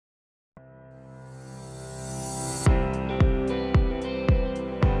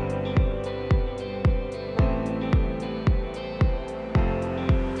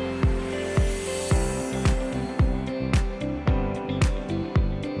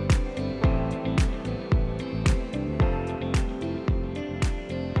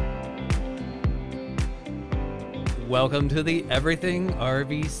Welcome to the Everything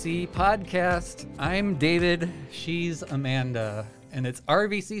RVC podcast. I'm David, she's Amanda, and it's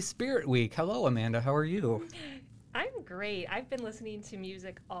RVC Spirit Week. Hello, Amanda, how are you? I'm great. I've been listening to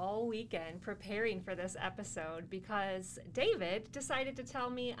music all weekend preparing for this episode because David decided to tell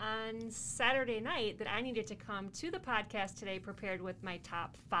me on Saturday night that I needed to come to the podcast today prepared with my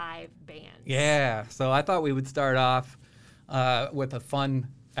top 5 bands. Yeah, so I thought we would start off with a fun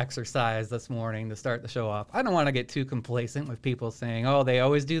exercise this morning to start the show off. I don't want to get too complacent with people saying, oh, they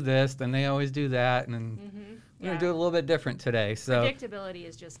always do this, then they always do that, and we're going to do it a little bit different today. So predictability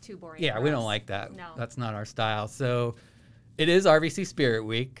is just too boring. Yeah, for we us. don't like that. No. That's not our style. So it is RVC Spirit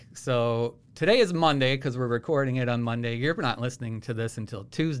Week. So today is Monday because we're recording it on Monday. You're not listening to this until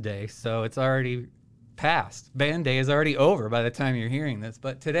Tuesday, so it's already past. Band Day is already over by the time you're hearing this.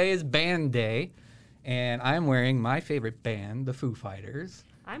 But today is Band Day, and I'm wearing my favorite band, the Foo Fighters.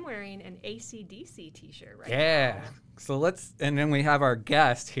 I'm wearing an AC/DC t-shirt right Yeah. now. So and then we have our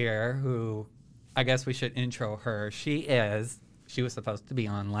guest here who I guess we should intro her. She was supposed to be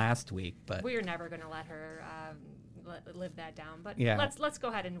on last week, but We're never going to let her live that down, but Yeah. let's go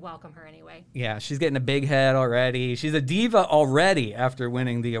ahead and welcome her anyway. yeah, she's getting a big head already. She's a diva already after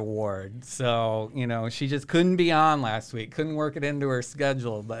winning the award. So, she just couldn't be on last week, couldn't work it into her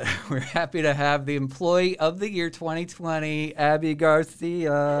schedule, but we're happy to have the Employee of the Year 2020, Abby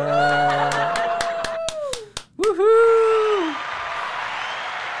Garcia. Woohoo!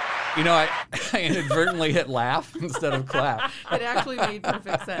 I inadvertently hit laugh instead of clap. It actually made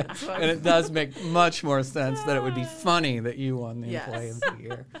perfect sense. So And it does make much more sense that it would be funny that you won the Yes. Employee of the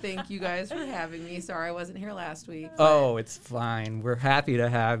Year. Thank you guys for having me. Sorry I wasn't here last week. Oh, it's fine. We're happy to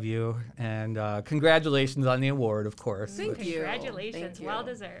have you. And congratulations on the award, of course. Thank you. Congratulations. Thank you. Well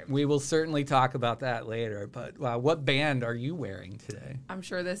deserved. We will certainly talk about that later. But what band are you wearing today? I'm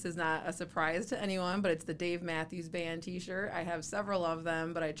sure this is not a surprise to anyone, but it's the Dave Matthews Band t-shirt. I have several of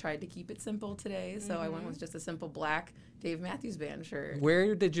them, but I tried to keep it simple today, so I went with just a simple black Dave Matthews Band shirt.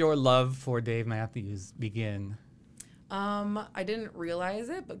 Where did your love for Dave Matthews begin? I didn't realize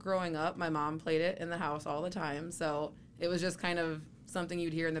it, but growing up, my mom played it in the house all the time, so it was just kind of something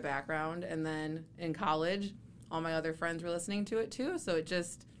you'd hear in the background. And then in college, all my other friends were listening to it too, so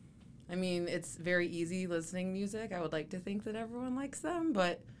it's very easy listening music. I would like to think that everyone likes them,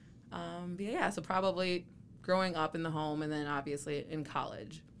 but so probably growing up in the home and then obviously in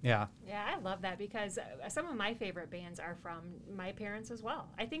college. Yeah. Yeah, I love that because some of my favorite bands are from my parents as well.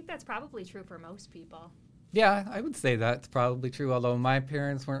 I think that's probably true for most people. Yeah, I would say that's probably true, although my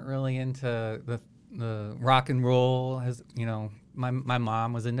parents weren't really into the rock and roll. My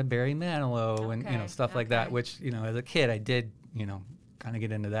mom was into Barry Manilow and stuff like that, which, as a kid I did, kind of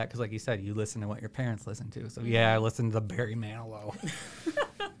get into that because, like you said, you listen to what your parents listen to. So, yeah, I listened to Barry Manilow.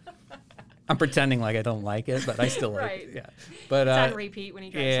 I'm pretending like I don't like it, but I still like it. Yeah. But, It's on repeat when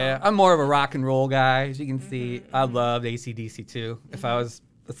he drives home. I'm more of a rock and roll guy. As you can see, I loved AC/DC too. If I was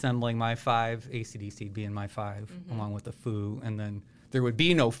assembling my 5, AC/DC would be in my 5, along with the Foo. And then there would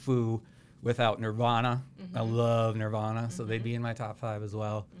be no Foo without Nirvana. I love Nirvana, so they'd be in my top 5 as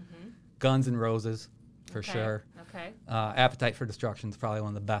well. Guns N' Roses, for sure. Okay. Appetite for Destruction is probably one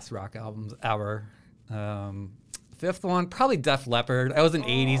of the best rock albums ever. 5th one, probably Def Leppard. I was an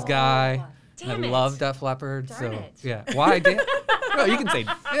 80s guy. Damn I it. love Def Leppard. Darn it. Yeah. Why? No, you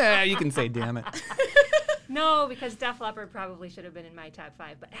can say damn it. No, because Def Leppard probably should have been in my top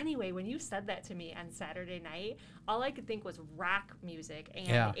 5. But anyway, when you said that to me on Saturday night, all I could think was rock music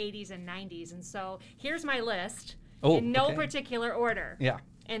and 80s and 90s. And so here's my list in no particular order. Yeah.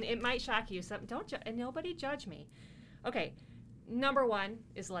 And it might shock you. So and nobody judge me. Okay. Number 1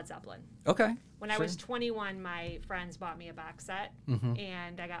 is Led Zeppelin. Okay. When I was 21, my friends bought me a box set,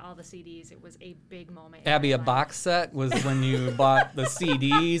 and I got all the CDs. It was a big moment. Abby, in a my life. box set was when you bought the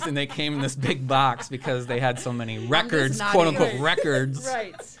CDs and they came in this big box because they had so many records, nodding. quote unquote records.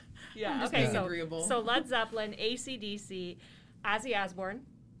 Right. Yeah. Okay. being agreeable. So Led Zeppelin, AC/DC, Ozzy Osbourne.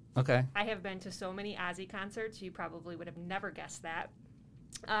 Okay. I have been to so many Ozzy concerts. You probably would have never guessed that.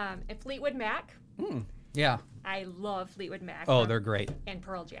 And Fleetwood Mac. Yeah. I love Fleetwood Mac. Oh, they're great. And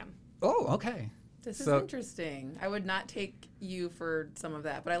Pearl Jam. Oh, okay. This is So- interesting. I would not take you for some of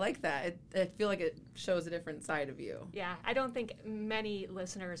that, but I like that. I feel like it shows a different side of you. Yeah, I don't think many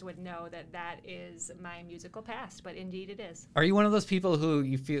listeners would know that that is my musical past, but indeed it is. Are you one of those people who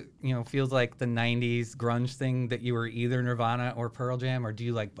you feel, feels like the 90s grunge thing that you were either Nirvana or Pearl Jam, or do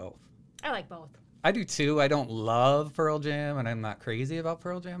you like both? I like both. I do too. I don't love Pearl Jam, and I'm not crazy about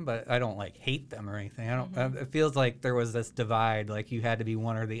Pearl Jam, but I don't hate them or anything. I don't. It feels like there was this divide, like you had to be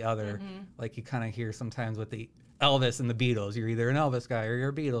one or the other. Like you kind of hear sometimes with the Elvis and the Beatles, you're either an Elvis guy or you're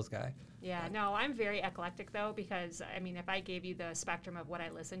a Beatles guy. Yeah, no, I'm very eclectic though, because I mean, if I gave you the spectrum of what I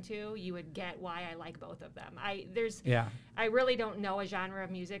listen to, you would get why I like both of them. I really don't know a genre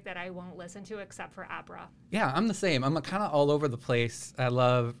of music that I won't listen to except for opera. Yeah, I'm the same. I'm kind of all over the place. I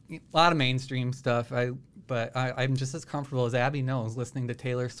love a lot of mainstream stuff. But I'm just as comfortable as Abby knows listening to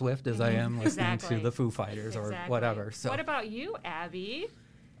Taylor Swift as I am listening to the Foo Fighters or whatever. So what about you, Abby?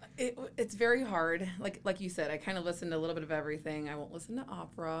 It's very hard. Like you said, I kind of listen to a little bit of everything. I won't listen to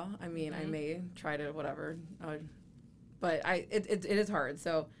opera. I mean, I may try to whatever, but it is hard.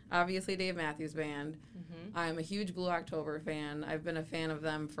 So obviously Dave Matthews Band. I'm a huge Blue October fan. I've been a fan of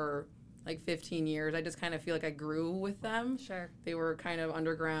them for like 15 years. I just kind of feel like I grew with them. Sure. They were kind of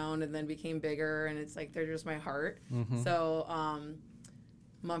underground and then became bigger, and it's like they're just my heart. So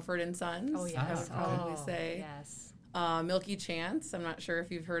Mumford and Sons. Oh yes. I would probably say. Yes. Milky Chance, I'm not sure if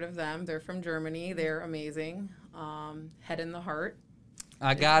you've heard of them. They're from Germany. They're amazing. Head in the Heart.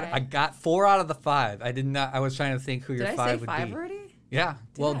 I got 4 out of the 5. I did not. I was trying to think who your 5 would be. Did I say 5 already? Yeah.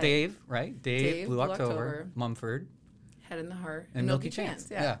 Dave, right? Dave, Blue October, Mumford. Head in the Heart. And Milky Chance.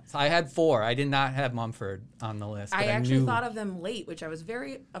 Yeah. So I had 4. I did not have Mumford on the list. I actually thought of them late, which I was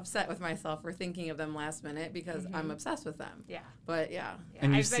very upset with myself for thinking of them last minute because I'm obsessed with them. Yeah. But yeah.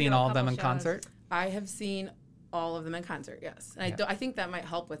 And you've seen all of them in concert? I have seen all of them in concert, yes. And I think that might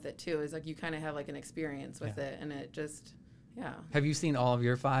help with it too, is like you kind of have like an experience with it, and it just, Have you seen all of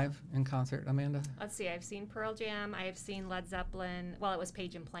your 5 in concert, Amanda? Let's see, I've seen Pearl Jam, I have seen Led Zeppelin, well, it was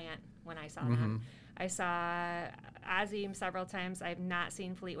Page and Plant when I saw them. I saw Ozzy several times. I have not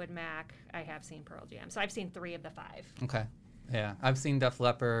seen Fleetwood Mac. I have seen Pearl Jam. So I've seen 3 of the 5. Okay. Yeah, I've seen Def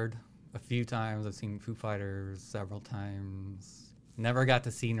Leppard a few times. I've seen Foo Fighters several times. Never got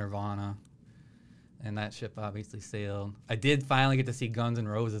to see Nirvana. And that ship obviously sailed. I did finally get to see Guns N'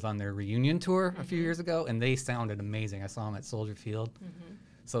 Roses on their reunion tour a few years ago, and they sounded amazing. I saw them at Soldier Field.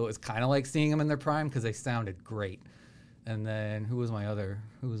 So it was kind of like seeing them in their prime because they sounded great. And then who was my other?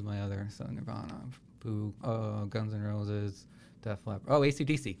 So Nirvana, Guns N' Roses, Def Leppard. Oh,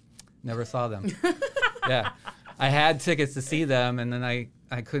 AC/DC. Never saw them. Yeah. I had tickets to see them, and then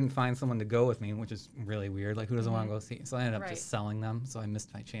I couldn't find someone to go with me, which is really weird. Like, who doesn't want to go see? So I ended up just selling them, so I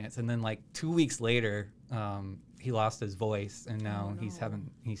missed my chance. And then, like, 2 weeks later, he lost his voice, and now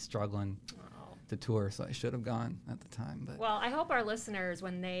he's struggling to tour, so I should have gone at the time. But well, I hope our listeners,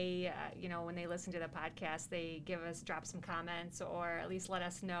 when they when they listen to the podcast, they drop some comments, or at least let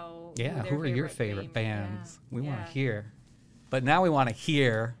us know. Who are your favorite bands? We want to hear. But now we want to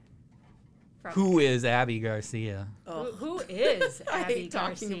hear who is Abby Garcia. Who is Abby I hate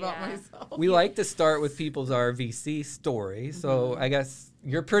Garcia? talking about myself. We like to start with people's RVC story, so I guess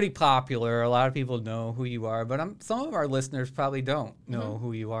you're pretty popular. A lot of people know who you are, but some of our listeners probably don't know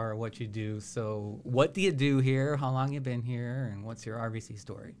who you are or what you do. So what do you do here? How long you been here? And what's your RVC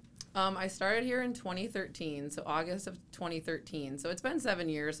story? I started here in 2013, so August of 2013. So it's been 7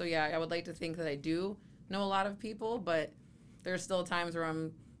 years. So yeah, I would like to think that I do know a lot of people, but there's still times where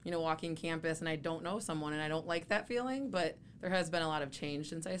I'm walking campus and I don't know someone, and I don't like that feeling, but there has been a lot of change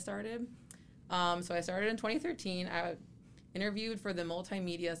since I started. So I started in 2013. I interviewed for the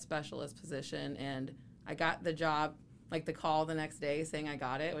multimedia specialist position, and I got the job, like the call the next day saying I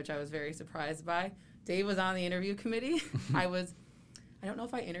got it, which I was very surprised by. Dave was on the interview committee. I don't know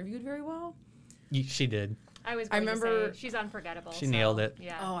if I interviewed very well. She did. I remember she's unforgettable. She nailed it.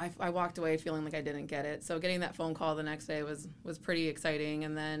 Yeah. Oh, I walked away feeling like I didn't get it. So getting that phone call the next day was pretty exciting.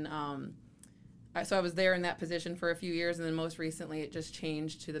 And then so I was there in that position for a few years, and then most recently it just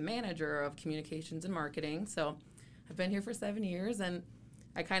changed to the manager of communications and marketing. So I've been here for 7 years, and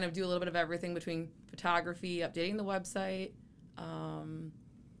I kind of do a little bit of everything between photography, updating the website.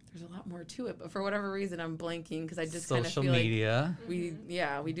 There's a lot more to it, but for whatever reason I'm blanking because I just kind of feel social media. Like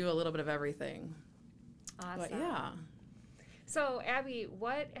we do a little bit of everything. Awesome. But yeah. So, Abby,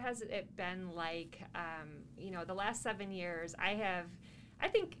 what has it been like, the last 7 years? I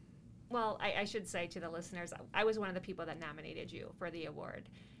should say to the listeners, I was one of the people that nominated you for the award.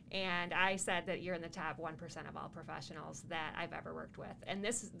 And I said that you're in the top 1% of all professionals that I've ever worked with. And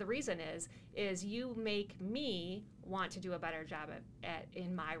the reason is you make me want to do a better job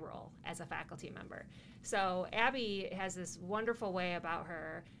in my role as a faculty member. So Abby has this wonderful way about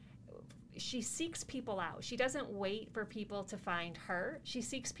her. She seeks people out. She doesn't wait for people to find her. She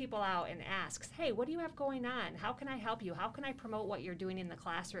seeks people out and asks, hey, what do you have going on? How can I help you? How can I promote what you're doing in the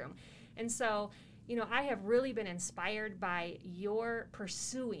classroom? And so, I have really been inspired by your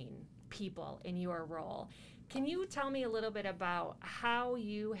pursuing people in your role. Can you tell me a little bit about how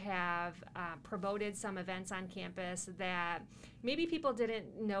you have promoted some events on campus that maybe people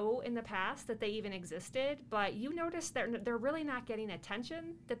didn't know in the past that they even existed, but you noticed that they're really not getting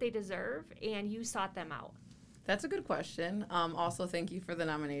attention that they deserve, and you sought them out? That's a good question. Also, thank you for the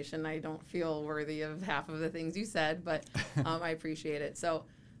nomination. I don't feel worthy of half of the things you said, but I appreciate it. So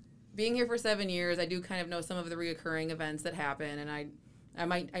being here for 7 years, I do kind of know some of the reoccurring events that happen, and I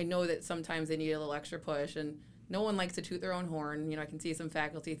know that sometimes they need a little extra push, and no one likes to toot their own horn. You know, I can see some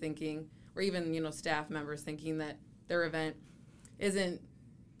faculty thinking, or even, you know, staff members thinking that their event isn't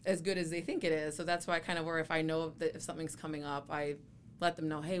as good as they think it is. So that's why kind of where if I know that if something's coming up, I let them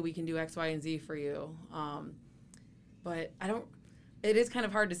know, hey, we can do X, Y, and Z for you. But it is kind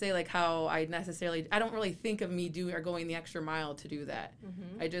of hard to say like how I don't really think of me going the extra mile to do that.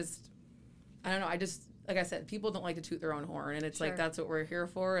 Mm-hmm. I don't know. Like I said, people don't like to toot their own horn, and it's like that's what we're here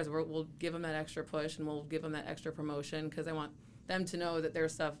for. Is we'll give them that extra push, and we'll give them that extra promotion because I want them to know that their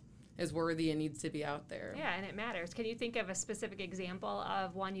stuff is worthy and needs to be out there. Yeah, and it matters. Can you think of a specific example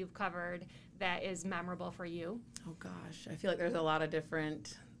of one you've covered that is memorable for you? Oh gosh, I feel like there's a lot of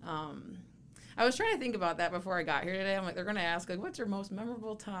different. I was trying to think about that before I got here today. I'm like, they're going to ask like, what's your most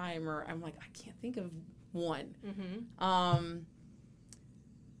memorable time? Or I'm like, I can't think of one. Mm-hmm.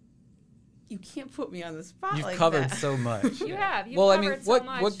 You can't put me on the spot. You've like covered that. so much. You have. You've well, covered I mean, so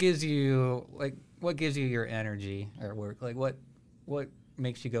much. what gives you your energy at work? Like what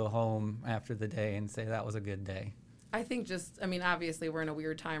makes you go home after the day and say that was a good day? I think obviously we're in a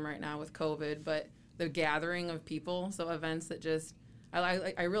weird time right now with COVID, but the gathering of people, so events that just,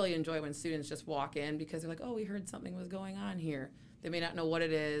 I really enjoy when students just walk in because they're like, oh, we heard something was going on here. They may not know what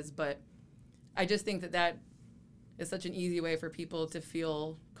it is, but I just think that is such an easy way for people to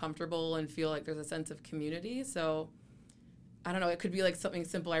feel comfortable and feel like there's a sense of community. So I don't know, it could be like something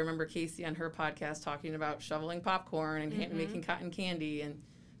simple. I remember Casey on her podcast talking about shoveling popcorn and mm-hmm. making cotton candy and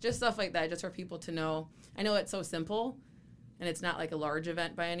just stuff like that, just for people to know. I know it's so simple and it's not like a large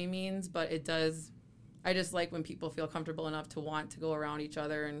event by any means, but it does. I just like when people feel comfortable enough to want to go around each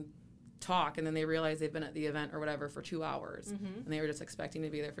other and talk, and then they realize they've been at the event or whatever for 2 hours, mm-hmm. and they were just expecting to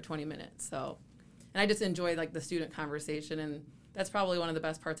be there for 20 minutes. So, and I just enjoy like the student conversation, and that's probably one of the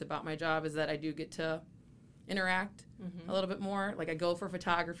best parts about my job is that I do get to interact mm-hmm. a little bit more. Like I go for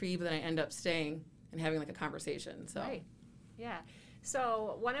photography, but then I end up staying and having like a conversation. So, right. Yeah.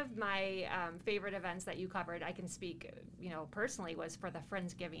 So one of my favorite events that you covered, I can speak, personally, was for the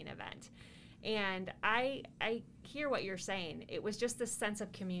Friendsgiving event. And I hear what you're saying. It was just this sense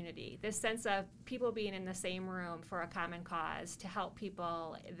of community, this sense of people being in the same room for a common cause to help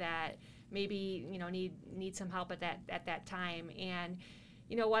people that maybe need some help at that time. And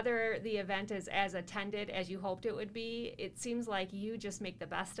whether the event is as attended as you hoped it would be, it seems like you just make the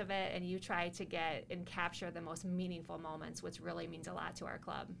best of it and you try to get and capture the most meaningful moments, which really means a lot to our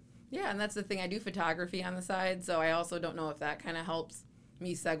club. Yeah, and that's the thing. I do photography on the side, so I also don't know if that kind of helps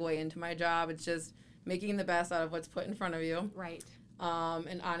me segue into my job. It's just making the best out of what's put in front of you. Right.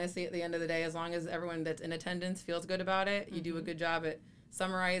 And honestly, at the end of the day, as long as everyone that's in attendance feels good about it, you mm-hmm. do a good job at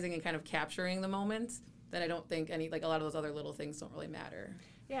summarizing and kind of capturing the moments, then I don't think a lot of those other little things don't really matter.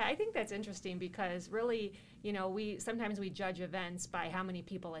 Yeah, I think that's interesting because really, sometimes we judge events by how many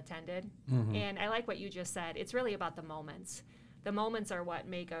people attended. Mm-hmm. And I like what you just said. It's really about the moments. The moments are what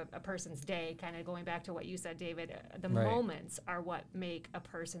make a person's day, kind of going back to what you said, David. The right. moments are what make a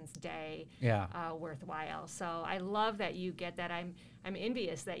person's day worthwhile. So I love that you get that. I'm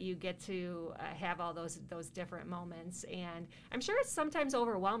envious that you get to have all those different moments. And I'm sure it's sometimes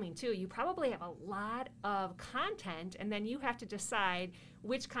overwhelming, too. You probably have a lot of content, and then you have to decide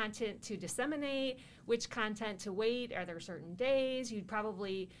which content to disseminate, which content to wait. Are there certain days? You'd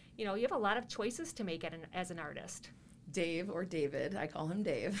probably, you have a lot of choices to make as an artist. Dave, or David. I call him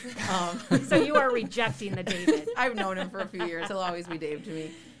Dave. So you are rejecting the David. I've known him for a few years. He'll always be Dave to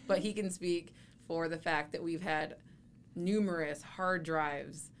me. But he can speak for the fact that we've had numerous hard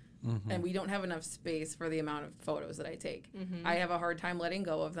drives, mm-hmm. and we don't have enough space for the amount of photos that I take. Mm-hmm. I have a hard time letting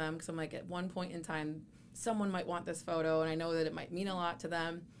go of them because I'm like, at one point in time, someone might want this photo, and I know that it might mean a lot to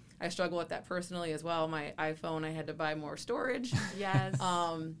them. I struggle with that personally as well. My iPhone, I had to buy more storage. Yes.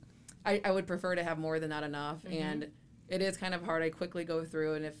 I would prefer to have more than not enough, mm-hmm. and it is kind of hard. I quickly go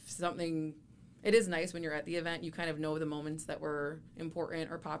through, and if something, it is nice when you're at the event, you kind of know the moments that were important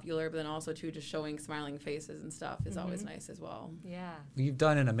or popular, but then also, too, just showing smiling faces and stuff is mm-hmm. always nice as well. Yeah. You've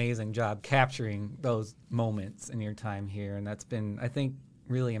done an amazing job capturing those moments in your time here, and that's been, I think,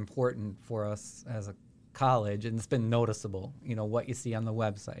 really important for us as a college, and it's been noticeable, what you see on the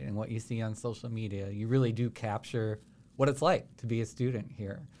website and what you see on social media. You really do capture what it's like to be a student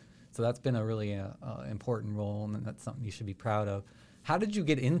here. So that's been a really important role, and that's something you should be proud of. How did you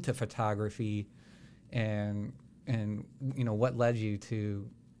get into photography, and what led you to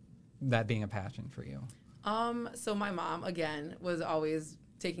that being a passion for you? So my mom, again, was always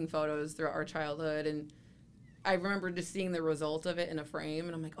taking photos throughout our childhood, and I remember just seeing the result of it in a frame,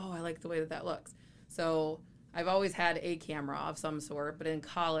 and I'm like, oh, I like the way that looks. So I've always had a camera of some sort, but in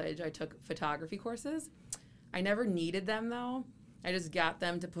college I took photography courses. I never needed them, though. I just got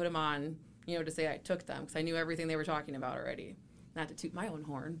them to put them on, to say I took them, because I knew everything they were talking about already. Not to toot my own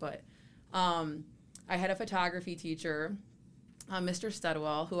horn, but I had a photography teacher, Mr.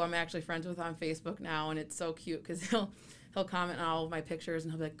 Studwell, who I'm actually friends with on Facebook now, and it's so cute because he'll comment on all of my pictures,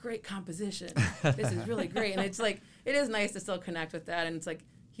 and he'll be like, great composition. This is really great. And it's like, it is nice to still connect with that, and it's like,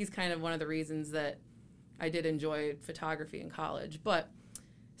 he's kind of one of the reasons that I did enjoy photography in college. But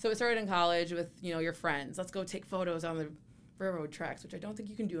so it started in college with, your friends. Let's go take photos on the railroad tracks, which I don't think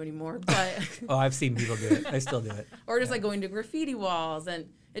you can do anymore. But oh, I've seen people do it. I still do it. Or just like going to graffiti walls, and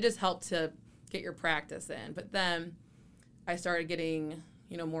it just helped to get your practice in. But then I started getting,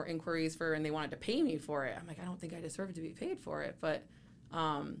 more inquiries and they wanted to pay me for it. I'm like, I don't think I deserve to be paid for it. But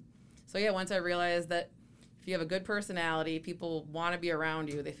so yeah, once I realized that if you have a good personality, people want to be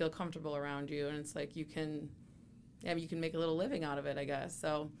around you, they feel comfortable around you, and it's like you can make a little living out of it, I guess.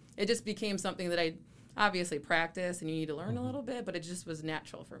 So it just became something that I obviously practice, and you need to learn a little bit, but it just was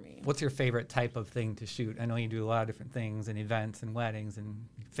natural for me. What's your favorite type of thing to shoot? I know you do a lot of different things, and events and weddings and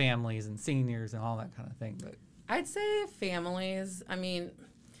families and seniors and all that kind of thing, but I'd say families. I mean,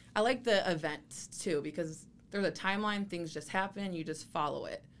 I like the events too, because there's a timeline, things just happen, you just follow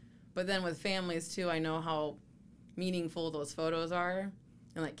it. But then with families too, I know how meaningful those photos are,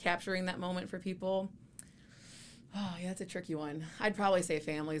 and like capturing that moment for people. Oh, yeah, that's a tricky one. I'd probably say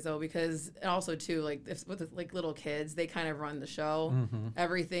families, though, because also, too, like with little kids, they kind of run the show. Mm-hmm.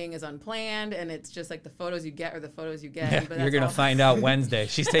 Everything is unplanned, and it's just like the photos you get are the photos you get. Yeah, but you're going to find out Wednesday.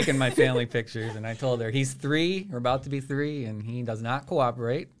 She's taking my family pictures, and I told her he's 3 or about to be 3, and he does not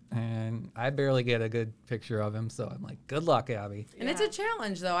cooperate, and I barely get a good picture of him. So I'm like, good luck, Abby. And it's a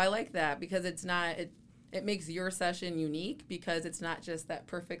challenge, though. I like that because it's not it makes your session unique because it's not just that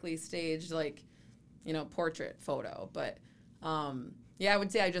perfectly staged, like, portrait photo. But I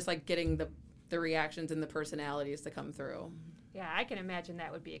would say I just like getting the reactions and the personalities to come through. Yeah, I can imagine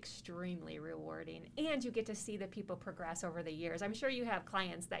that would be extremely rewarding. And you get to see the people progress over the years. I'm sure you have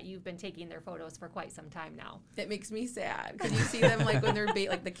clients that you've been taking their photos for quite some time now. It makes me sad because you see them like when they're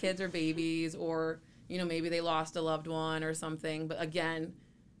like the kids are babies, or maybe they lost a loved one or something. But again,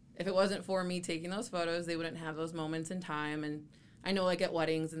 if it wasn't for me taking those photos, they wouldn't have those moments in time. And I know like at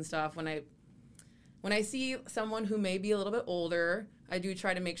weddings and stuff, when I see someone who may be a little bit older, I do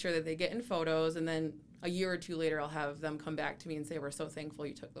try to make sure that they get in photos, and then a year or two later I'll have them come back to me and say, we're so thankful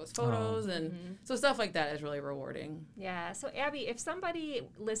you took those photos. And so stuff like that is really rewarding. Yeah. So Abby, if somebody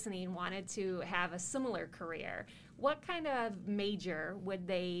listening wanted to have a similar career, what kind of major would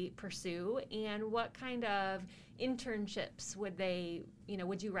they pursue, and what kind of internships would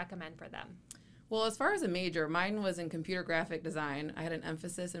you recommend for them? Well, as far as a major, mine was in computer graphic design. I had an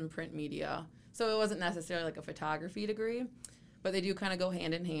emphasis in print media. So it wasn't necessarily like a photography degree, but they do kind of go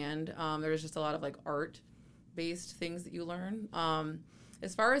hand in hand. There's just a lot of like art-based things that you learn.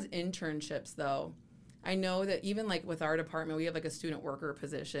 As far as internships, though, I know that even like with our department, we have like a student worker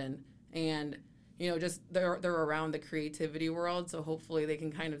position, and just they're around the creativity world, so hopefully they can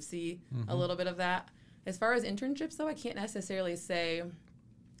kind of see a little bit of that. As far as internships, though, I can't necessarily say.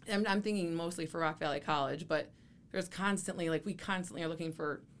 I'm thinking mostly for Rock Valley College, but there's constantly we constantly are looking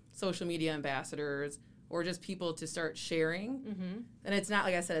for social media ambassadors or just people to start sharing. Mm-hmm. And it's not,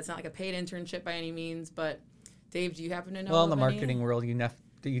 like I said, it's not like a paid internship by any means, but Dave, do you happen to know? Well, in the marketing world, you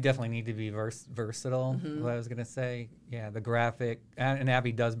definitely need to be versatile, what I was going to say. Yeah, the graphic, and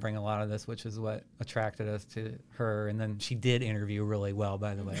Abby does bring a lot of this, which is what attracted us to her. And then she did interview really well,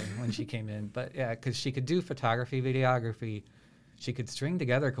 by the way, when she came in. But yeah, because she could do photography, videography. She could string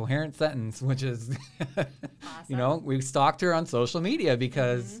together a coherent sentence, which is, awesome. We stalked her on social media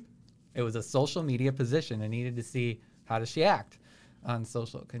because it was a social media position and needed to see how does she act on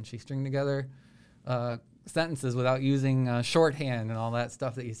social. Can she string together sentences without using shorthand and all that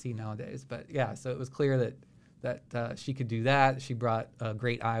stuff that you see nowadays? But yeah, so it was clear that she could do that. She brought a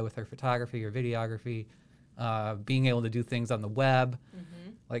great eye with her photography or videography, being able to do things on the web.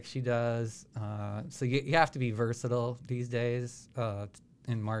 Like she does. So you have to be versatile these days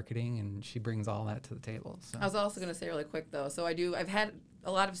in marketing, and she brings all that to the table. So. I was also going to say really quick, though. So I've had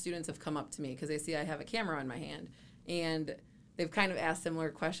a lot of students have come up to me because they see I have a camera in my hand, and they've kind of asked similar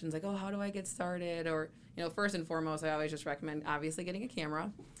questions like, oh, how do I get started? Or, first and foremost, I always just recommend obviously getting a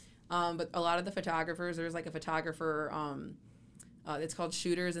camera. But a lot of the photographers, there's like a photographer, it's called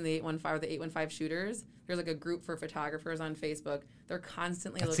Shooters in the 815, or the 815 Shooters. There's like a group for photographers on Facebook. They're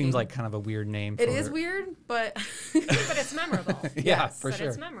constantly looking. It seems like kind of a weird name. It is weird, but but it's memorable. Yeah, for sure.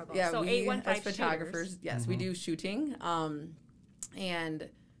 It's memorable. Yeah, so we 815 as photographers, shooters. yes, we do shooting, and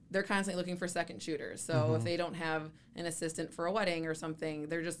they're constantly looking for second shooters. So if they don't have an assistant for a wedding or something,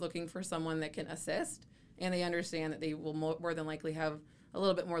 they're just looking for someone that can assist, and they understand that they will more than likely have a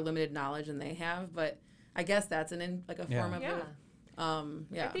little bit more limited knowledge than they have. But I guess that's form of it.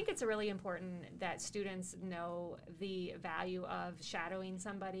 I think it's really important that students know the value of shadowing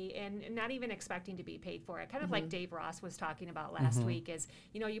somebody and not even expecting to be paid for it. Kind of like Dave Ross was talking about last week is,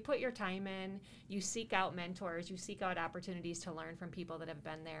 you put your time in, you seek out mentors, you seek out opportunities to learn from people that have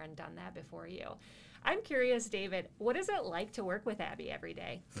been there and done that before you. I'm curious, David, what is it like to work with Abby every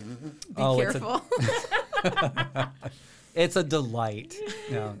day? Be careful. It's a delight.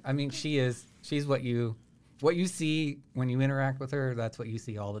 No, I mean, she's what you see when you interact with her. That's what you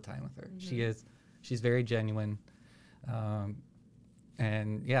see all the time with her. She's very genuine.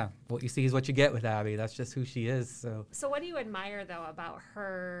 And yeah, what you see is what you get with Abby. That's just who she is. So what do you admire though about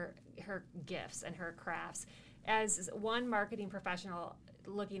her gifts and her crafts? As one marketing professional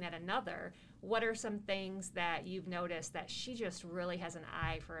looking at another, what are some things that you've noticed that she just really has an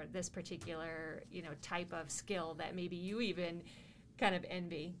eye for this particular, type of skill that maybe you even kind of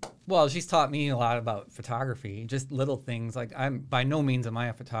envy? Well, she's taught me a lot about photography, just little things. Like, I'm by no means am I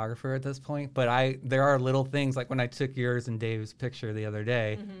a photographer at this point, but there are little things, like when I took yours and Dave's picture the other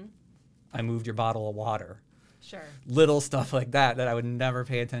day, I moved your bottle of water. Sure. Little stuff like that I would never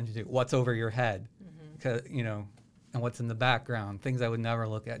pay attention to. What's over your head? 'Cause, and what's in the background, things I would never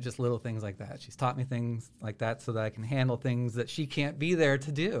look at, just little things like that. She's taught me things like that so that I can handle things that she can't be there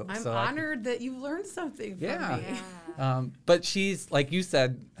to do. I'm honored that you've learned something from me. Yeah. But she's, like you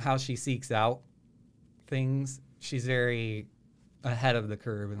said, how she seeks out things. She's very ahead of the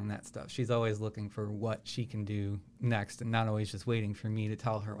curve and that stuff. She's always looking for what she can do next and not always just waiting for me to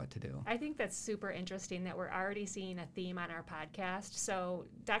tell her what to do. I think that's super interesting that we're already seeing a theme on our podcast. So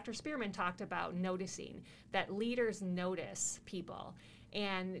Dr. Spearman talked about noticing, that leaders notice people.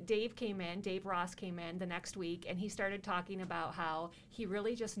 And Dave Ross came in the next week, and he started talking about how he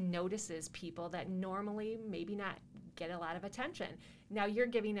really just notices people that normally maybe not get a lot of attention. Now you're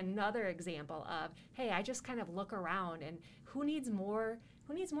giving another example of, hey, I just kind of look around and who needs more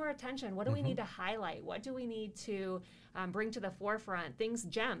attention? What do we need to highlight? What do we need to bring to the forefront?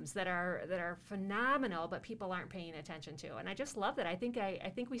 Gems that are phenomenal, but people aren't paying attention to. And I just love that. I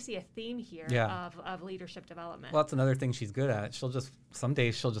think we see a theme here of leadership development. Well, that's another thing she's good at. Some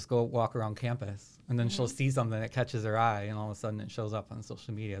days she'll just go walk around campus, and then she'll see something that catches her eye, and all of a sudden it shows up on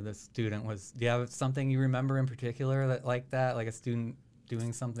social media. This student do you have something you remember in particular like a student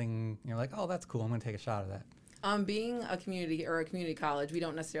doing something, you're like, oh, that's cool, I'm going to take a shot of that? Being a community college, we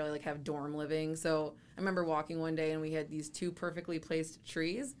don't necessarily have dorm living. So I remember walking one day and we had these two perfectly placed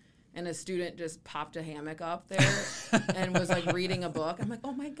trees, and a student just popped a hammock up there and was reading a book. I'm like,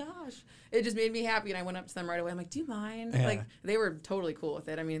 oh my gosh. It just made me happy, and I went up to them right away. I'm like, do you mind? Yeah. They were totally cool with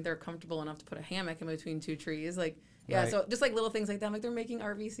it. I mean, they're comfortable enough to put a hammock in between two trees. Right. So just little things like that. I'm like, they're making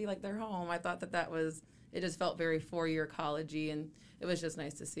RVC their home. I thought it just felt very four-year college-y, and it was just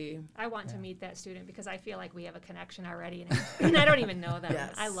nice to see. I want to meet that student because I feel like we have a connection already, and I don't even know them.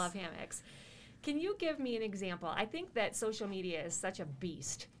 Yes. I love hammocks. Can you give me an example? I think that social media is such a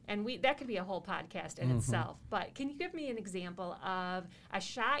beast, and that could be a whole podcast in itself. But can you give me an example of a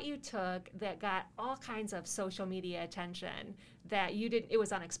shot you took that got all kinds of social media attention that it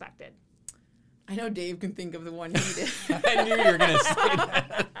was unexpected? I know Dave can think of the one he did. I knew you were going to say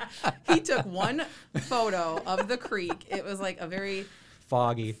that. He took one photo of the creek. It was a very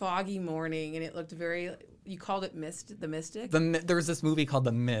foggy morning, and it looked very, you called it The Mystic? There was this movie called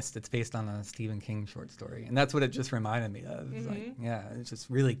The Mist. It's based on a Stephen King short story, and that's what it just reminded me of. It's just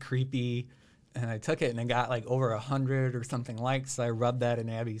really creepy. And I took it, and it got over 100 or something likes. So I rubbed that in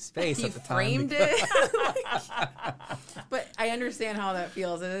Abby's face at the time. Framed it. But I understand how that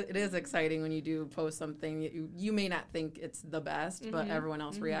feels. It is exciting when you do post something. You may not think it's the best, but everyone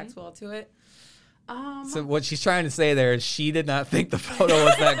else reacts well to it. So what she's trying to say there is she did not think the photo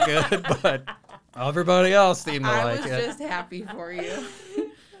was that good, but everybody else seemed to like it. I was just happy for you.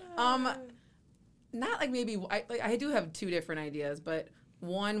 Not maybe I do have two different ideas, but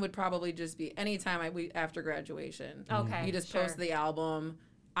one would probably just be anytime after graduation. Okay. You just post the album.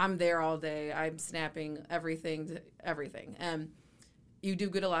 I'm there all day. I'm snapping everything. And you do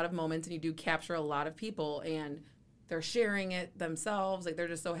get a lot of moments, and you do capture a lot of people, and they're sharing it themselves. They're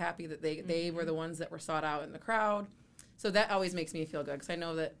just so happy that they were the ones that were sought out in the crowd. So that always makes me feel good, because I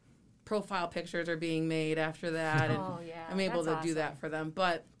know that profile pictures are being made after that. And I'm able to do that for them.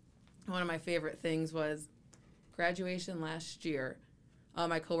 But one of my favorite things was graduation last year.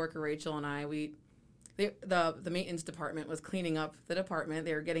 My coworker Rachel and I, the maintenance department was cleaning up the department.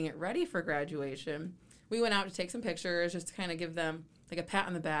 They were getting it ready for graduation. We went out to take some pictures just to kind of give them like a pat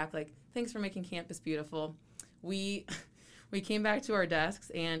on the back, like, thanks for making campus beautiful. We came back to our desks,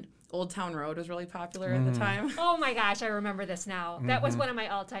 and Old Town Road was really popular at the time. Oh my gosh, I remember this now. That was one of my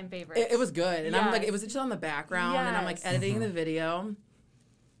all-time favorites. It was good. And I'm like, it was just on the background, and I'm like editing the video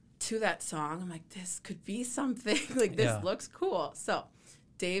to that song. I'm like, this could be something. Like, this looks cool. So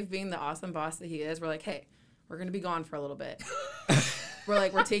Dave, being the awesome boss that he is, we're like, hey, we're going to be gone for a little bit.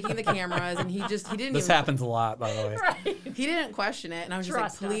 We're taking the cameras, and he didn't. This happens a lot, by the way. Right. He didn't question it, and I was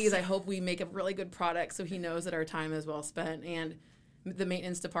Trust just like, please, us. I hope we make a really good product so he knows that our time is well spent. And the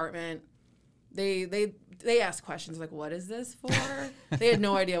maintenance department, they asked questions like, what is this for? They had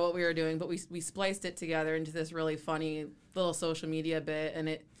no idea what we were doing, but we spliced it together into this really funny little social media bit, and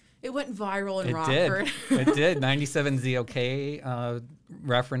it went viral in Rockford. It did. 97ZOK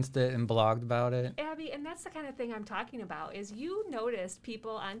referenced it and blogged about it. Abby, and that's the kind of thing I'm talking about, is you noticed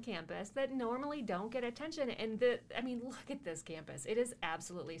people on campus that normally don't get attention. And look at this campus. It is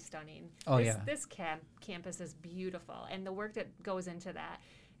absolutely stunning. This campus is beautiful. And the work that goes into that,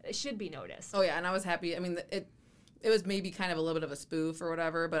 it should be noticed. Oh, yeah. And I was happy. I mean, it was maybe kind of a little bit of a spoof or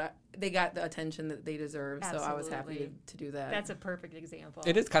whatever, but they got the attention that they deserve. Absolutely. So I was happy to do that. That's a perfect example.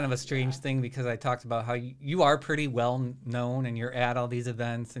 It is kind of a strange thing, because I talked about how you are pretty well known and you're at all these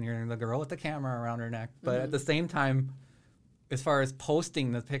events and you're the girl with the camera around her neck. But at the same time, as far as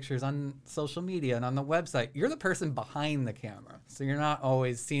posting the pictures on social media and on the website, you're the person behind the camera. So you're not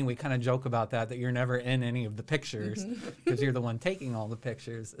always seen. We kind of joke about that you're never in any of the pictures because you're the one taking all the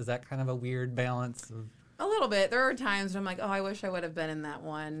pictures. Is that kind of a weird balance of... A little bit. There are times when I'm like, oh, I wish I would have been in that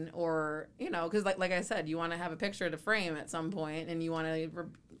one. Or, because like I said, you want to have a picture to frame at some point, and you want to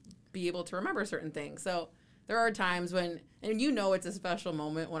be able to remember certain things. So there are times when, and it's a special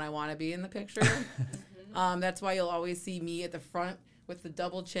moment when I want to be in the picture. That's why you'll always see me at the front with the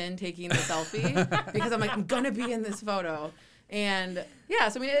double chin taking the selfie, because I'm like, I'm going to be in this photo. And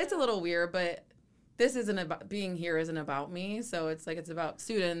so it's a little weird, but this isn't about, being here isn't about me. So it's about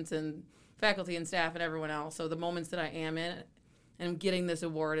students and faculty and staff and everyone else. So the moments that I am in and getting this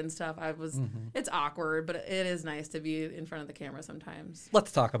award and stuff, it's awkward, but it is nice to be in front of the camera sometimes.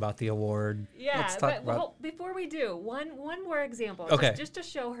 Let's talk about the award. Yeah, before we do, one more example, just to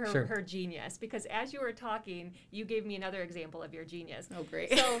show her genius, because as you were talking, you gave me another example of your genius. Oh,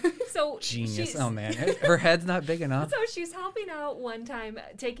 great. So genius. Oh man, her head's not big enough. So she's helping out one time,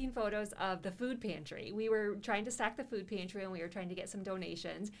 taking photos of the food pantry. We were trying to stock the food pantry, and we were trying to get some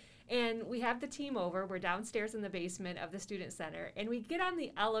donations. And we have the team over. We're downstairs in the basement of the student center, and we get on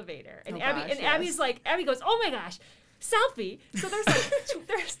the elevator. And Abby goes, "Oh my gosh, selfie!" So there's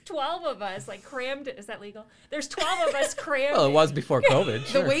there's 12 of us crammed. Is that legal? There's 12 of us crammed. Well, it was before COVID.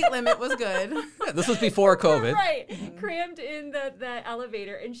 Sure. The weight limit was good. Yeah, this was before COVID. Right, crammed in the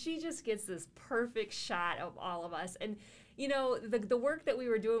elevator, and she just gets this perfect shot of all of us. And the work that we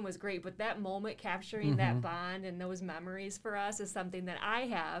were doing was great, but that moment, capturing that bond and those memories for us, is something that I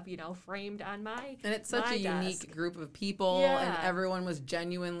have, framed on my And it's such a unique group of people, and everyone was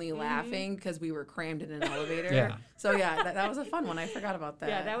genuinely laughing because we were crammed in an elevator. Yeah. So that was a fun one. I forgot about that.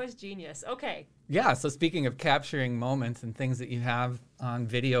 Yeah, that was genius. Okay. Yeah, so speaking of capturing moments and things that you have on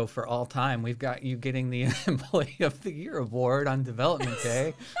video for all time, we've got you getting the Employee of the Year award on Development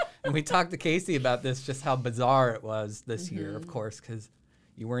Day. And we talked to Casey about this, just how bizarre it was this year, of course, because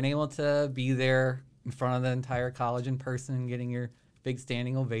you weren't able to be there in front of the entire college in person getting your big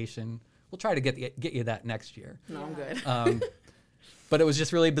standing ovation. We'll try to get you that next year. No, I'm good. But it was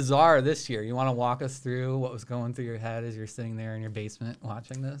just really bizarre this year. You want to walk us through what was going through your head as you're sitting there in your basement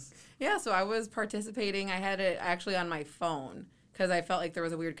watching this? Yeah, so I was participating. I had it actually on my phone because I felt like there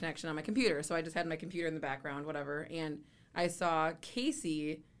was a weird connection on my computer. So I just had my computer in the background, whatever. And I saw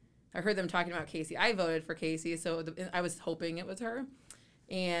Casey. I heard them talking about Casey. I voted for Casey, so I was hoping it was her.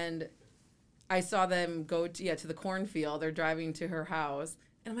 And I saw them go to the cornfield. They're driving to her house.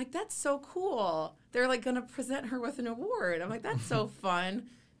 And I'm like, that's so cool. They're going to present her with an award. I'm like, that's so fun.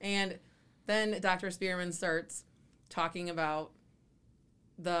 And then Dr. Spearman starts talking about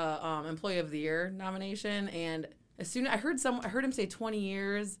the Employee of the Year nomination. And as soon as I heard him say 20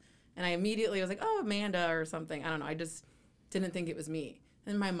 years, and I immediately was like, oh, Amanda or something. I don't know. I just didn't think it was me.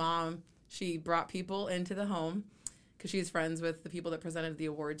 And my mom, she brought people into the home because she's friends with the people that presented the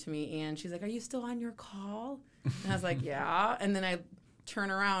award to me. And she's like, are you still on your call? And I was like, yeah. And then I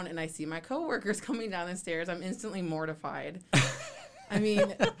turn around and I see my coworkers coming down the stairs. I'm instantly mortified. I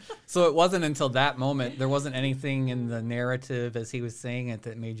mean, so it wasn't until that moment, there wasn't anything in the narrative as he was saying it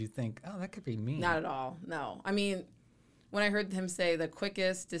that made you think, oh, that could be me. Not at all. No. I mean, when I heard him say the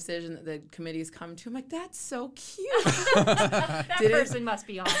quickest decision that the committee's come to, I'm like, that's so cute. That person must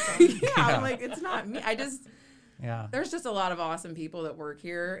be awesome. Yeah, I'm like, it's not me. Yeah. There's just a lot of awesome people that work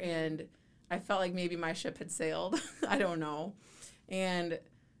here, and I felt like maybe my ship had sailed. I don't know. And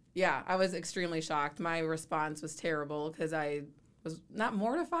yeah, I was extremely shocked. My response was terrible because I was not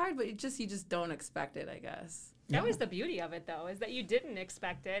mortified, but you just don't expect it, I guess. That was the beauty of it, though, is that you didn't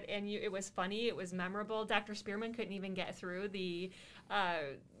expect it, and it was funny, it was memorable. Dr. Spearman couldn't even get through the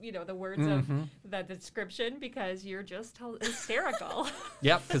words of the description because you're just hysterical.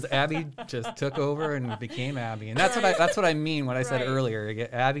 Yep, because Abby just took over and became Abby, and that's what I mean when I said earlier.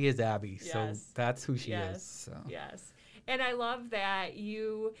 Abby is Abby, so that's who she is. So. Yes. And I love that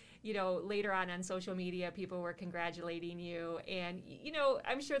you later on social media, people were congratulating you. And,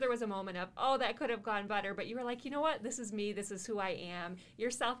 I'm sure there was a moment of, oh, that could have gone better. But you were like, you know what? This is me. This is who I am.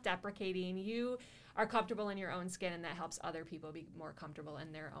 You're self-deprecating. You are comfortable in your own skin, and that helps other people be more comfortable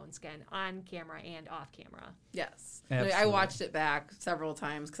in their own skin on camera and off camera. Yes. Absolutely. I watched it back several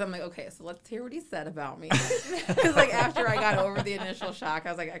times because I'm like, okay, so let's hear what he said about me. Because after I got over the initial shock, I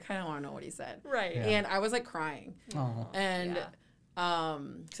was like, I kind of want to know what he said. Right. Yeah. And I was like crying. Oh. And so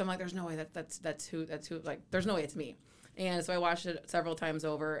I'm like, there's no way that's who, like, there's no way it's me. And so I watched it several times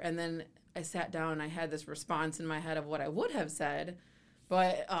over, and then I sat down and I had this response in my head of what I would have said.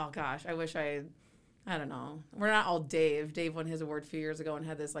 But, oh gosh, I wish I don't know. We're not all Dave. Dave won his award a few years ago and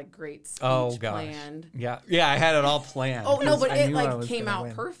had this great speech planned. Yeah, I had it all planned. Oh no, but it came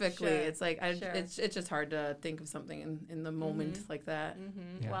out perfectly. Sure. It's like it's just hard to think of something in the moment like that.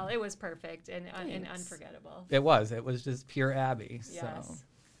 Mm-hmm. Yeah. Well, it was perfect and unforgettable. It was just pure Abby. Yes.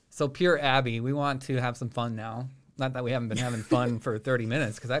 So pure Abby. We want to have some fun now. Not that we haven't been having fun for 30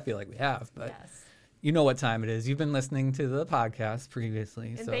 minutes, because I feel like we have, but. Yes. You know what time it is. You've been listening to the podcast previously.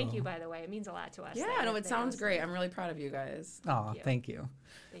 And thank you, by the way. It means a lot to us. Yeah, no, it sounds great. I'm really proud of you guys. Oh, thank you.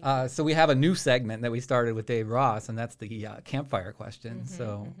 So we have a new segment that we started with Dave Ross, and that's the campfire question.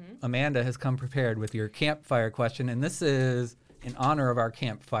 Amanda has come prepared with your campfire question, and this is in honor of our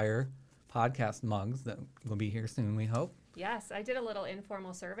campfire podcast mugs that will be here soon, we hope. Yes, I did a little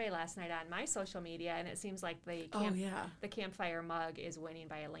informal survey last night on my social media, and it seems like the campfire mug is winning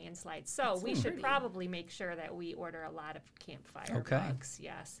by a landslide. So we should probably make sure that we order a lot of campfire mugs.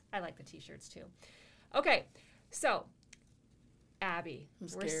 Yes, I like the T-shirts too. Okay, so Abby,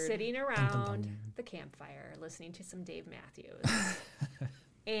 we're sitting around the campfire listening to some Dave Matthews,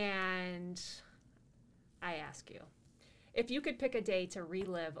 and I ask you, if you could pick a day to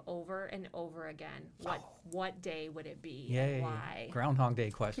relive over and over again, what day would it be? Yay. And why? Groundhog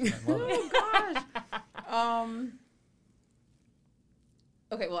Day question. I love it. Oh, gosh.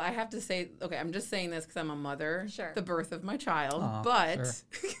 Okay, well, I have to say, I'm just saying this because I'm a mother. Sure. The birth of my child. Aw, but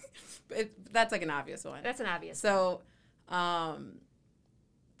sure. that's like an obvious one. That's an obvious So, 4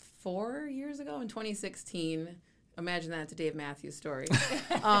 years ago in 2016, imagine that's a Dave Matthews story.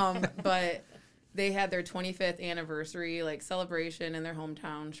 But they had their 25th anniversary celebration in their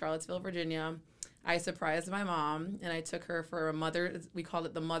hometown, Charlottesville, Virginia. I surprised my mom, and I took her for we called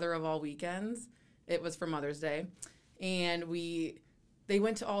it the Mother of All Weekends. It was for Mother's Day. And they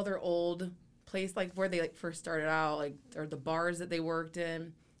went to all their old place, where they first started out, or the bars that they worked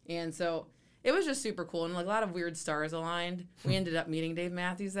in. And so it was just super cool, and a lot of weird stars aligned. We ended up meeting Dave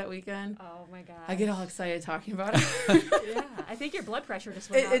Matthews that weekend. Oh my God. I get all excited talking about it. Yeah, I think your blood pressure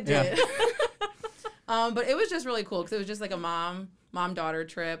just went up. It did. But it was just really cool because it was just like a mom-daughter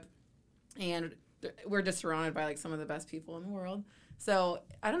trip, and we're just surrounded by some of the best people in the world. So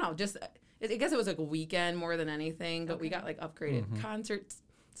I don't know, I guess it was a weekend more than anything, but we got upgraded concert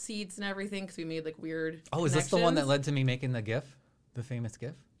seats and everything because we made weird. Oh, is this the one that led to me making the GIF, the famous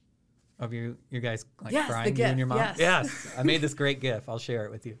GIF of you guys crying, you and your mom? Yes. I made this great GIF. I'll share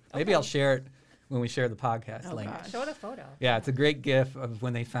it with you. Maybe I'll share it when we share the podcast link. Gosh. Show the photo. Yeah, it's a great GIF of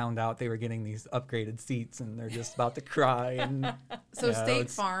when they found out they were getting these upgraded seats and they're just about to cry. And so State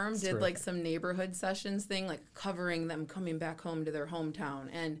Farm did some neighborhood sessions thing, covering them coming back home to their hometown.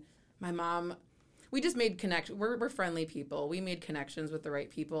 And my mom, we just made connections. We're friendly people. We made connections with the right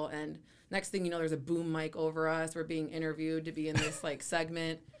people. And next thing you know, there's a boom mic over us. We're being interviewed to be in this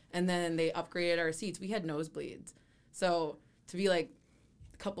segment. And then they upgraded our seats. We had nosebleeds. So to be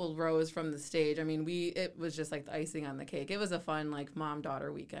couple rows from the stage. I mean, it was just the icing on the cake. It was a fun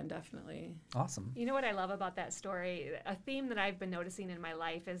mom-daughter weekend, definitely. Awesome. You know what I love about that story? A theme that I've been noticing in my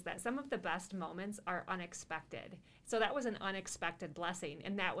life is that some of the best moments are unexpected. So that was an unexpected blessing,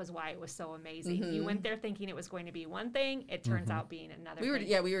 and that was why it was so amazing. You went there thinking it was going to be one thing. It turns out being another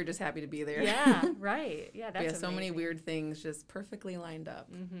thing. We were just happy to be there. Yeah, right. Yeah, that's so many weird things just perfectly lined up.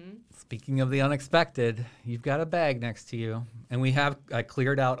 Speaking of the unexpected, you've got a bag next to you, and I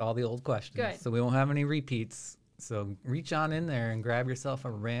cleared out all the old questions. Good. So we won't have any repeats. So reach on in there and grab yourself a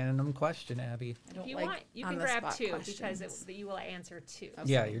random question, Abby. If you want, you can grab two because you will answer two.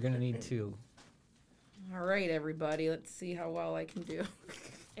 Okay. Yeah, you're going to need two. All right, everybody. Let's see how well I can do.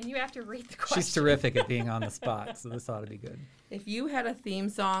 And you have to read the question. She's terrific at being on the spot, so this ought to be good. If you had a theme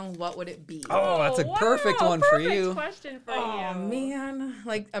song, what would it be? Oh, that's a perfect one for you. Question for Oh, you. man.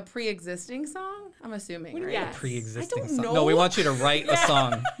 Like a pre-existing song? I'm assuming, right? Yes. Pre-existing I don't song. know. No, we want you to write a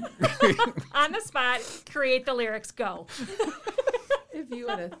song. On the spot, create the lyrics, go. If you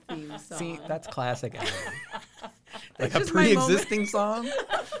had a theme song. See, that's classic Abby. Like That's a just my moment. pre-existing song?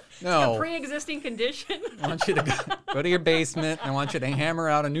 A No. pre-existing condition. I want you to go to your basement, and I want you to hammer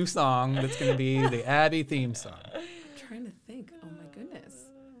out a new song that's going to be the Abby theme song. I'm trying to think. Oh, my goodness.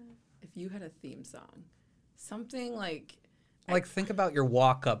 If you had a theme song. Something like... Like, think about your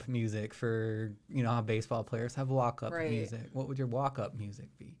walk-up music for, you know, how baseball players have walk-up Right. music. What would your walk-up music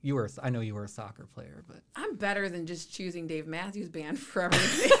be? I know you were a soccer player, but... I'm better than just choosing Dave Matthews Band for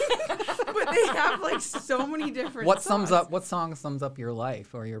everything. But they have, like, so many different What songs. song sums up your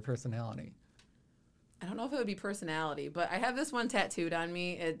life or your personality? I don't know if it would be personality, but I have this one tattooed on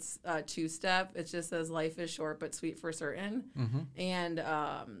me. It's two-step. It just says, life is short but sweet for certain. And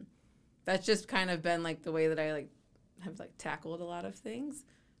that's just kind of been, like, the way that I, like, have like tackled a lot of things.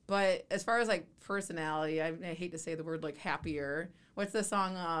 But as far as like personality, I hate to say the word like happier. What's the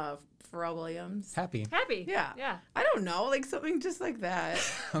song Pharrell Williams? Happy. Happy. Yeah. Yeah. I don't know, like something just like that.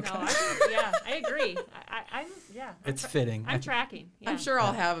 No, I agree. It's fitting. I'm tracking. Yeah. I'm sure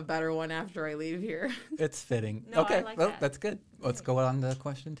I'll have a better one after I leave here. It's fitting. No, okay, I like well, that. that's good. Let's go on to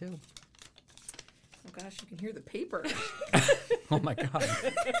question 2. Oh gosh, you can hear the paper. Oh my God.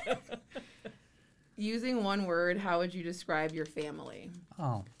 Using one word, how would you describe your family?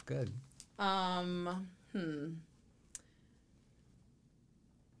 Oh, good.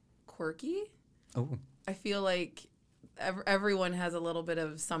 Quirky? Oh, I feel like everyone has a little bit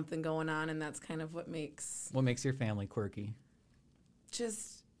of something going on, and that's kind of what makes what makes your family quirky?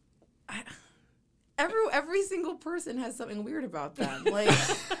 just every single person has something weird about them. Like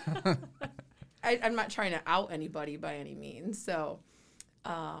I'm not trying to out anybody by any means. So,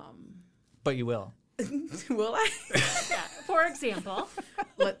 But you will. will I? Yeah. For example,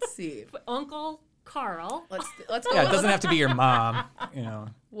 Let's see. Uncle Carl. Let's go. Yeah, it doesn't have to be your mom. You know.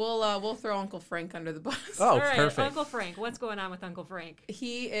 We'll throw Uncle Frank under the bus. Oh, All right, perfect. Uncle Frank. What's going on with Uncle Frank?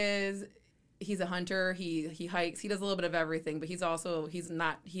 He's a hunter. He hikes. He does a little bit of everything, but he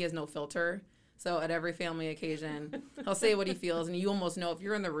has no filter. So at every family occasion, he'll say what he feels, and you almost know if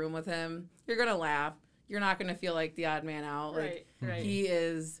you're in the room with him, you're gonna laugh. You're not gonna feel like the odd man out. Like Right. he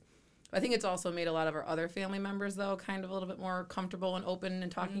is. I think it's also made a lot of our other family members though kind of a little bit more comfortable and open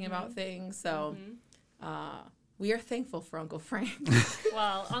and talking about things. So we are thankful for Uncle Frank.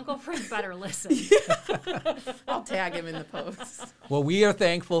 Well, Uncle Frank better listen. I'll tag him in the post. Well, we are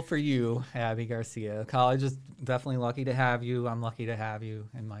thankful for you, Abby Garcia. College is definitely lucky to have you. I'm lucky to have you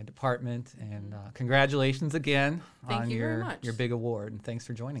in my department. And congratulations again Thank on you very much. your big award. And thanks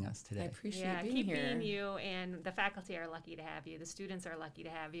for joining us I today. appreciate Yeah, being keep here. being you, and the faculty are lucky to have you. The students are lucky to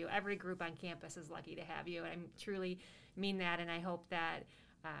have you. Every group on campus is lucky to have you. I truly mean that, and I hope that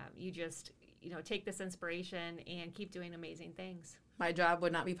you just take this inspiration and keep doing amazing things. My job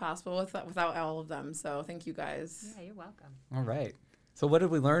would not be possible without all of them. So thank you guys. Yeah, you're welcome. All right. So what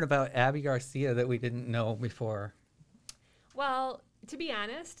did we learn about Abby Garcia that we didn't know before? Well, to be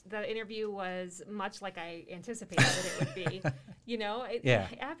honest, the interview was much like I anticipated that it would be. Yeah.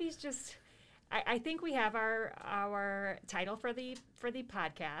 Abby's just. I think we have our title for the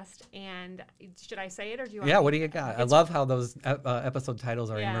podcast, and should I say it or do you want? Yeah, what do you got? I love how those episode titles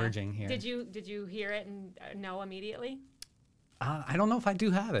are Yeah. emerging here. Did you hear it and know immediately? I don't know if I do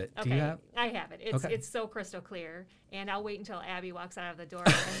have it. Okay, Do you have? I have it. It's so crystal clear, and I'll wait until Abby walks out of the door,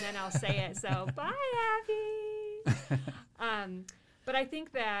 and then I'll say it. So bye, Abby. But I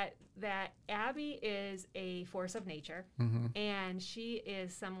think that Abby is a force of nature, and she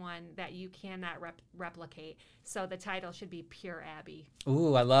is someone that you cannot replicate. So the title should be Pure Abby.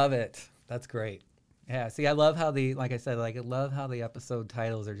 Ooh, I love it. That's great. Yeah. See, I love how I love how the episode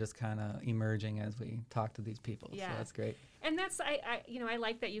titles are just kind of emerging as we talk to these people. Yeah. So that's great. And that's I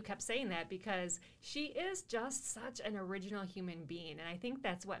like that you kept saying that, because she is just such an original human being, and I think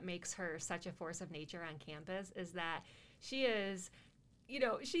that's what makes her such a force of nature on campus, is that she is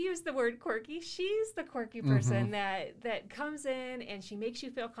she used the word quirky. She's the quirky person that comes in and she makes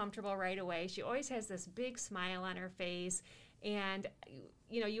you feel comfortable right away. She always has this big smile on her face. And,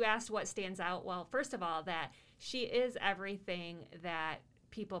 you asked what stands out. Well, first of all, that she is everything that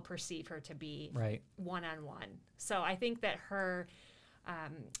people perceive her to be one-on-one. So I think that her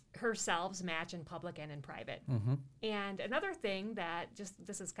selves match in public and in private. And another thing that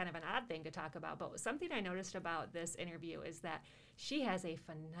this is kind of an odd thing to talk about, but something I noticed about this interview is that she has a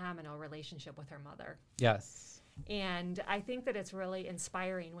phenomenal relationship with her mother. Yes. And I think that it's really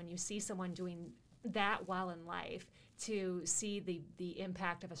inspiring when you see someone doing that well in life to see the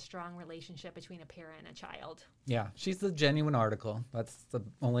impact of a strong relationship between a parent and a child. Yeah, she's the genuine article. That's the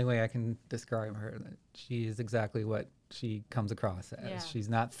only way I can describe her. That she is exactly what she comes across as. Yeah. She's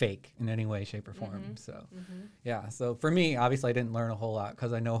not fake in any way, shape, or form. So, yeah. So for me, obviously, I didn't learn a whole lot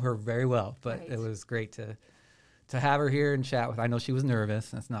because I know her very well. But it was great to have her here and chat with. I know she was nervous.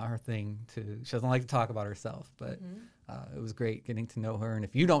 That's not her thing. She doesn't like to talk about herself, but. It was great getting to know her. And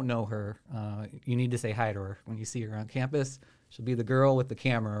if you don't know her, you need to say hi to her when you see her on campus. She'll be the girl with the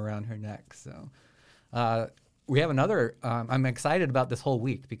camera around her neck. So we have another, I'm excited about this whole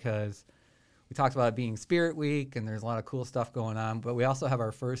week because we talked about it being Spirit Week and there's a lot of cool stuff going on. But we also have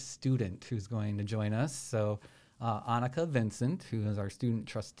our first student who's going to join us. So Annika Vincent, who is our student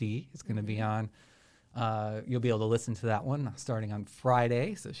trustee, is going to be on. You'll be able to listen to that one starting on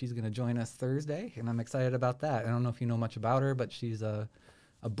Friday. So she's going to join us Thursday, and I'm excited about that. I don't know if you know much about her, but she's a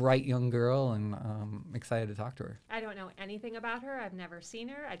bright young girl, and excited to talk to her. I don't know anything about her. I've never seen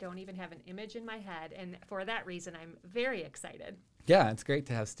her. I don't even have an image in my head, and for that reason, I'm very excited. Yeah, it's great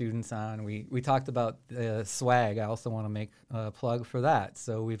to have students on. We talked about the swag. I also want to make a plug for that.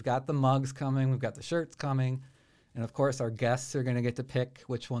 So we've got the mugs coming. We've got the shirts coming. And, of course, our guests are going to get to pick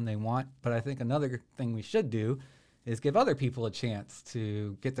which one they want. But I think another thing we should do is give other people a chance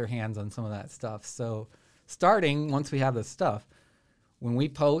to get their hands on some of that stuff. So starting once we have this stuff, when we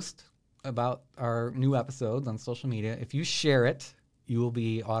post about our new episodes on social media, if you share it, you will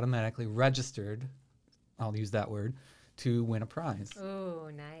be automatically registered, I'll use that word, to win a prize. Oh,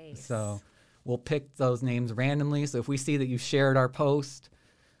 nice. So we'll pick those names randomly. So if we see that you shared our post,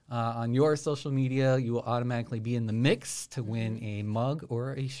 on your social media, you will automatically be in the mix to win a mug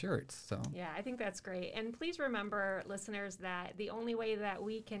or a shirt. So yeah, I think that's great. And please remember, listeners, that the only way that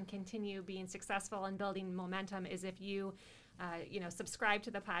we can continue being successful and building momentum is if you subscribe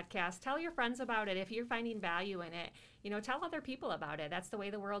to the podcast. Tell your friends about it. If you're finding value in it, tell other people about it. That's the way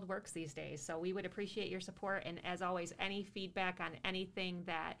the world works these days. So we would appreciate your support. And as always, any feedback on anything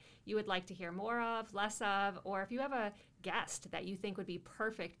that you would like to hear more of, less of, or if you have a guest that you think would be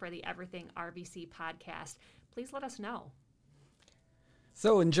perfect for the Everything RVC podcast, please let us know.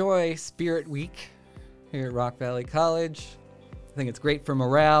 So enjoy Spirit Week here at Rock Valley College. I think it's great for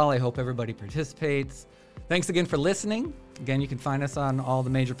morale. I hope everybody participates. Thanks again for listening. Again, you can find us on all the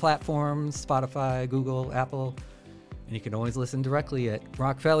major platforms, Spotify, Google, Apple, and you can always listen directly at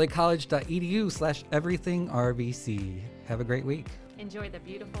rockvalleycollege.edu/everythingrvc. Have a great week. Enjoy the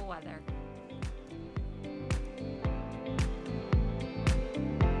beautiful weather.